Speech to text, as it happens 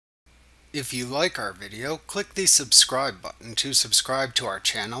If you like our video, click the subscribe button to subscribe to our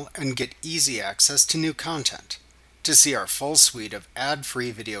channel and get easy access to new content. To see our full suite of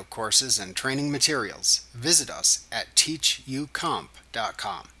ad-free video courses and training materials, visit us at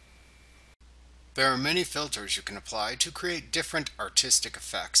teachucomp.com. There are many filters you can apply to create different artistic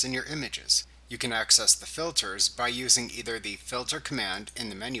effects in your images. You can access the filters by using either the Filter command in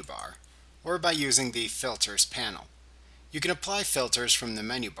the menu bar or by using the Filters panel. You can apply filters from the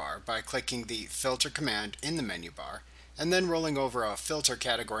menu bar by clicking the Filter command in the menu bar and then rolling over a filter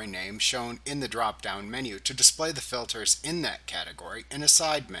category name shown in the drop-down menu to display the filters in that category in a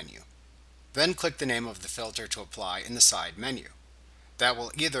side menu. Then click the name of the filter to apply in the side menu. That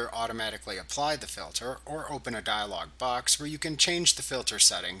will either automatically apply the filter or open a dialog box where you can change the filter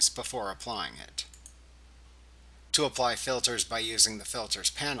settings before applying it. To apply filters by using the Filters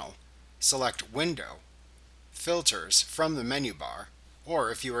panel, select Window, Filters from the menu bar,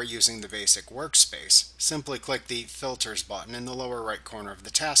 or if you are using the basic workspace, simply click the Filters button in the lower right corner of the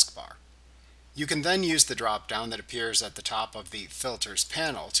taskbar. You can then use the drop-down that appears at the top of the Filters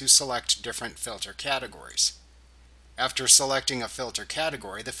panel to select different filter categories. After selecting a filter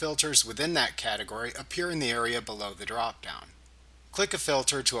category, the filters within that category appear in the area below the drop-down. Click a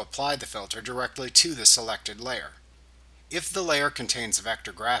filter to apply the filter directly to the selected layer. If the layer contains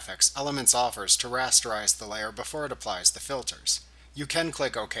vector graphics, Elements offers to rasterize the layer before it applies the filters. You can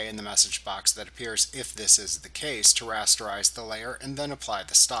click OK in the message box that appears if this is the case to rasterize the layer and then apply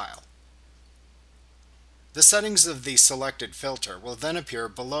the style. The settings of the selected filter will then appear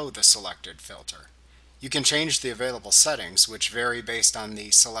below the selected filter. You can change the available settings, which vary based on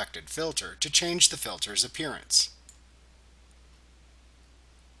the selected filter, to change the filter's appearance.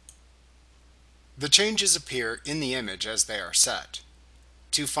 The changes appear in the image as they are set.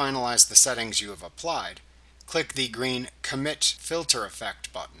 To finalize the settings you have applied, click the green Commit Filter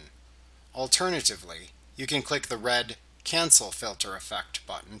Effect button. Alternatively, you can click the red Cancel Filter Effect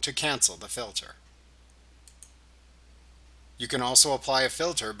button to cancel the filter. You can also apply a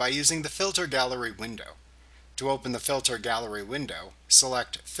filter by using the Filter Gallery window. To open the Filter Gallery window,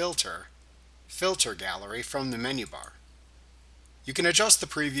 select Filter, Filter Gallery from the menu bar. You can adjust the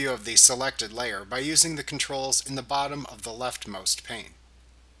preview of the selected layer by using the controls in the bottom of the leftmost pane.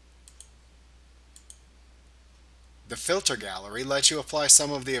 The Filter Gallery lets you apply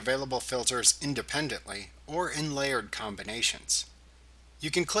some of the available filters independently or in layered combinations. You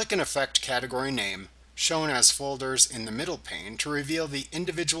can click an effect category name, shown as folders in the middle pane, to reveal the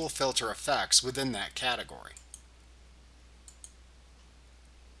individual filter effects within that category.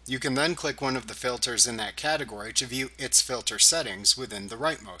 You can then click one of the filters in that category to view its filter settings within the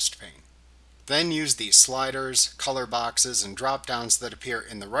rightmost pane. Then use the sliders, color boxes, and drop-downs that appear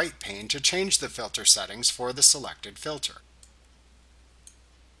in the right pane to change the filter settings for the selected filter.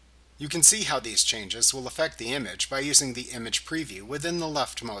 You can see how these changes will affect the image by using the image preview within the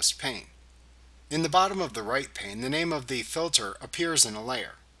leftmost pane. In the bottom of the right pane, the name of the filter appears in a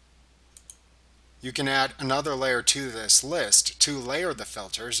layer. You can add another layer to this list to layer the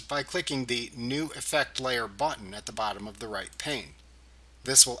filters by clicking the New Effect Layer button at the bottom of the right pane.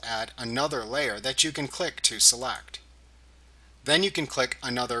 This will add another layer that you can click to select. Then you can click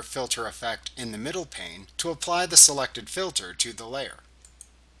another filter effect in the middle pane to apply the selected filter to the layer.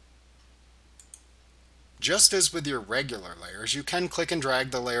 Just as with your regular layers, you can click and drag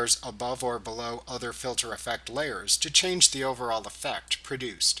the layers above or below other filter effect layers to change the overall effect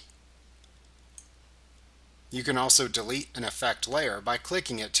produced. You can also delete an effect layer by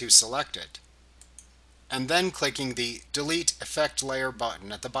clicking it to select it, and then clicking the Delete Effect Layer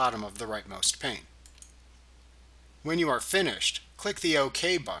button at the bottom of the rightmost pane. When you are finished, click the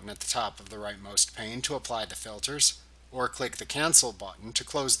OK button at the top of the rightmost pane to apply the filters, or click the Cancel button to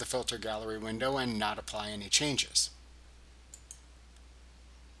close the Filter Gallery window and not apply any changes.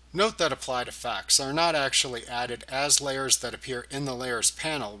 Note that applied effects are not actually added as layers that appear in the Layers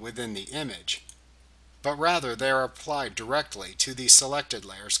panel within the image, but rather they are applied directly to the selected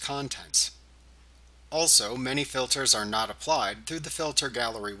layer's contents. Also, many filters are not applied through the Filter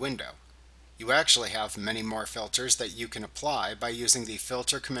Gallery window. You actually have many more filters that you can apply by using the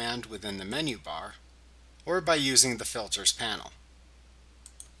Filter command within the menu bar, or by using the Filters panel.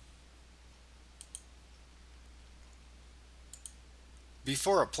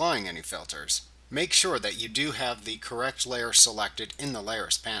 Before applying any filters, make sure that you do have the correct layer selected in the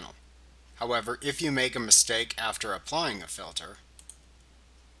Layers panel. However, if you make a mistake after applying a filter,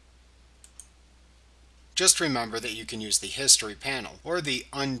 just remember that you can use the History panel or the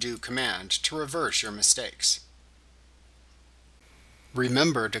Undo command to reverse your mistakes.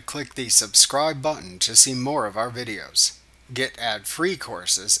 Remember to click the subscribe button to see more of our videos. Get ad-free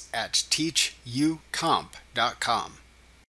courses at teachucomp.com.